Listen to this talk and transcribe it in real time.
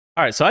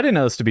All right, so I didn't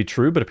know this to be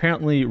true, but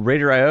apparently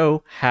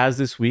Raider.io has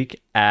this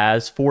week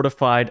as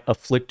Fortified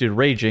Afflicted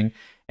Raging,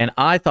 and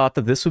I thought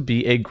that this would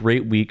be a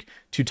great week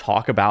to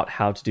talk about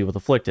how to deal with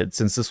Afflicted,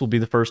 since this will be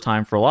the first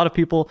time for a lot of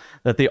people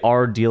that they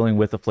are dealing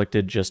with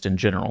Afflicted just in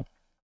general.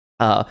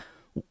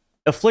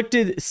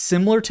 Afflicted,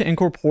 similar to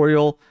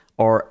Incorporeal,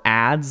 are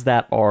ads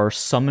that are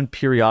summoned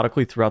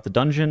periodically throughout the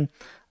dungeon.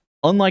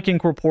 Unlike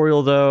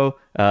Incorporeal, though,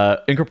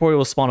 Incorporeal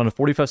is spawned on a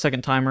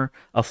 45-second timer.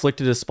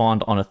 Afflicted is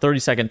spawned on a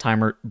 30-second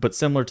timer, but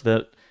similar to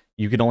that,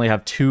 you can only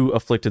have 2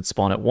 Afflicted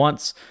spawn at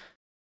once.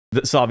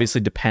 This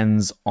obviously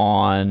depends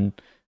on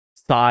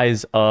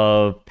size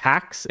of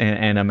packs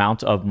and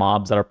amount of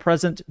mobs that are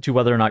present to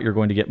whether or not you're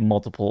going to get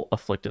multiple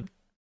Afflicted.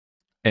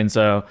 And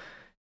so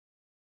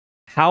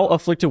how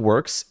Afflicted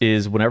works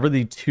is whenever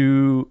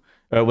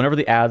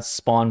the ads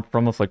spawn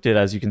from Afflicted,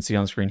 as you can see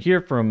on screen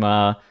here from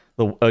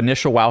the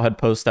initial Wowhead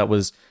post that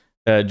was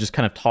just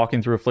kind of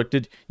talking through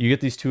Afflicted, you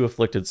get these 2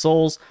 Afflicted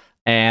souls,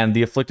 and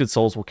the Afflicted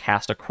souls will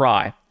cast a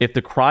cry. If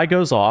the cry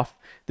goes off,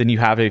 then you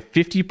have a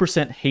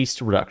 50%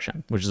 haste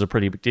reduction, which is a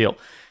pretty big deal.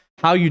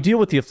 How you deal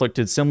with the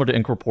Afflicted, similar to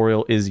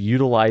Incorporeal, is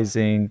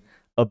utilizing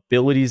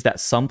abilities that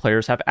some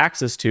players have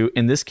access to.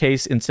 In this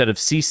case, instead of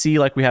CC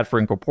like we had for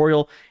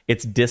Incorporeal,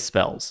 it's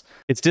dispels.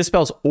 It's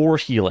dispels or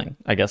healing,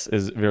 I guess,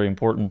 is very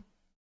important.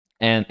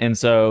 And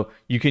so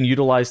you can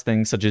utilize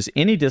things such as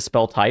any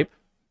dispel type,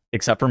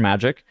 except for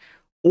magic,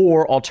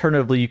 or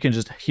alternatively, you can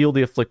just heal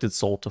the Afflicted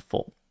soul to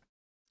full.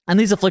 And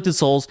these Afflicted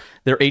souls,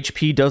 their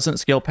HP doesn't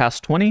scale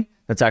past 20.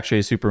 That's actually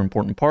a super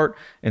important part.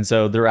 And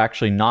so they're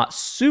actually not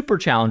super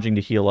challenging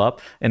to heal up.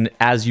 And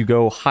as you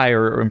go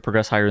higher and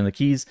progress higher in the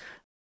keys,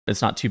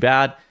 it's not too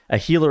bad. A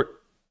healer,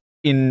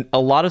 in a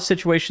lot of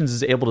situations,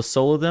 is able to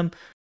solo them.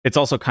 It's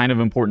also kind of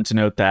important to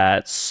note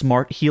that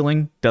smart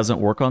healing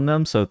doesn't work on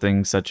them. So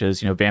things such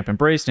as, Vamp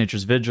Embrace,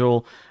 Nature's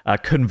Vigil,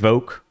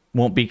 Convoke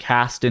won't be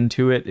cast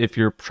into it if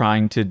you're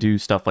trying to do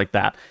stuff like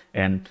that.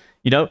 And,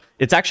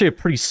 it's actually a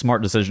pretty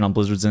smart decision on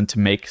Blizzard's end to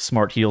make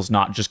smart heals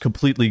not just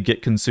completely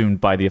get consumed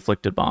by the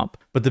Afflicted mob.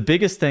 But the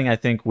biggest thing I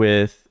think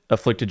with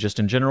Afflicted just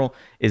in general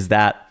is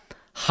that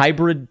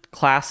hybrid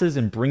classes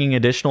and bringing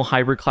additional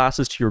hybrid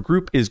classes to your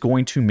group is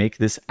going to make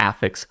this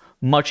affix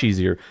much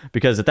easier,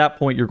 because at that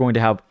point you're going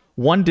to have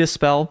 1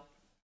 dispel,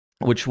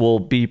 which will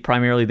be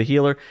primarily the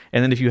healer,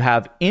 and then if you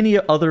have any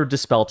other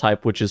dispel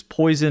type, which is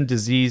poison,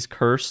 disease,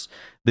 curse,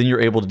 then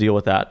you're able to deal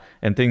with that.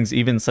 And things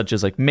even such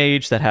as like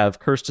mage that have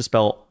curse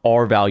dispel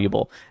are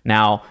valuable.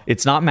 Now,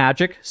 it's not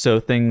magic, so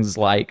things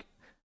like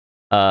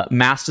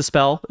mass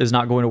dispel is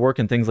not going to work,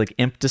 and things like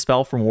imp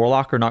dispel from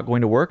warlock are not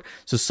going to work.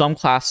 So some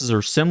classes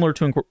are similar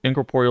to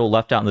Incorporeal,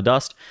 left out in the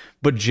dust,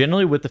 but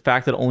generally with the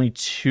fact that only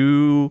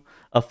 2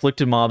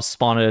 Afflicted mobs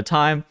spawn at a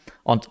time,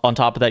 on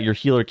top of that, your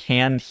healer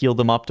can heal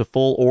them up to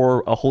full,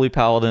 or a holy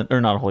paladin,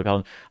 or not a holy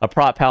paladin, a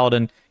prot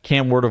paladin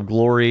can word of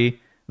glory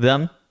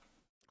them,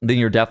 then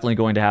you're definitely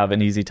going to have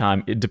an easy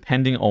time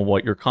depending on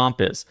what your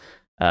comp is.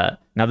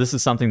 Now, this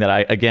is something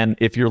that again,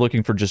 if you're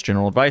looking for just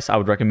general advice, I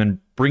would recommend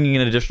bringing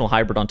an additional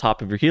hybrid on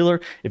top of your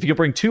healer. If you can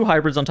bring 2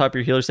 hybrids on top of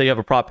your healer, say you have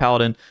a prot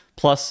paladin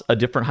plus a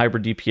different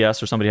hybrid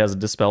DPS, or somebody has a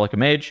dispel like a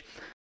mage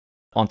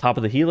on top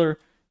of the healer,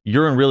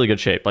 you're in really good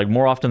shape. Like,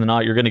 more often than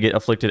not, you're going to get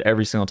Afflicted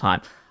every single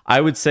time. I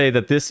would say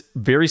that this,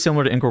 very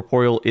similar to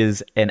Incorporeal,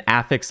 is an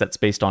affix that's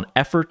based on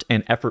effort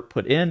and effort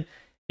put in.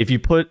 If you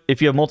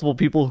have multiple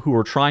people who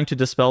are trying to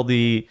dispel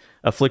the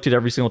Afflicted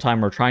every single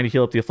time, or trying to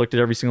heal up the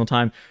Afflicted every single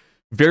time,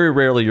 very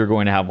rarely you're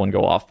going to have one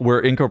go off. Where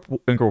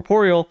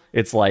Incorporeal,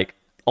 it's like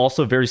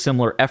also very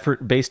similar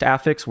effort-based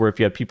affix, where if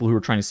you have people who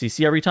are trying to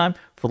CC every time,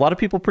 for a lot of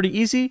people, pretty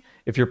easy.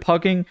 If you're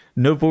pugging,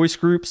 no voice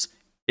groups,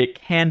 it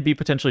can be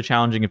potentially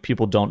challenging if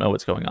people don't know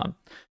what's going on.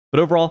 But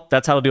overall,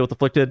 that's how to deal with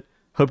Afflicted.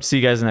 Hope to see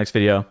you guys in the next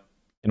video,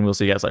 and we'll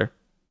see you guys later.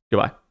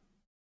 Goodbye.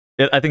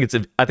 I think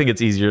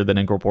it's easier than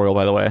Incorporeal,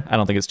 by the way. I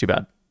don't think it's too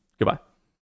bad. Goodbye.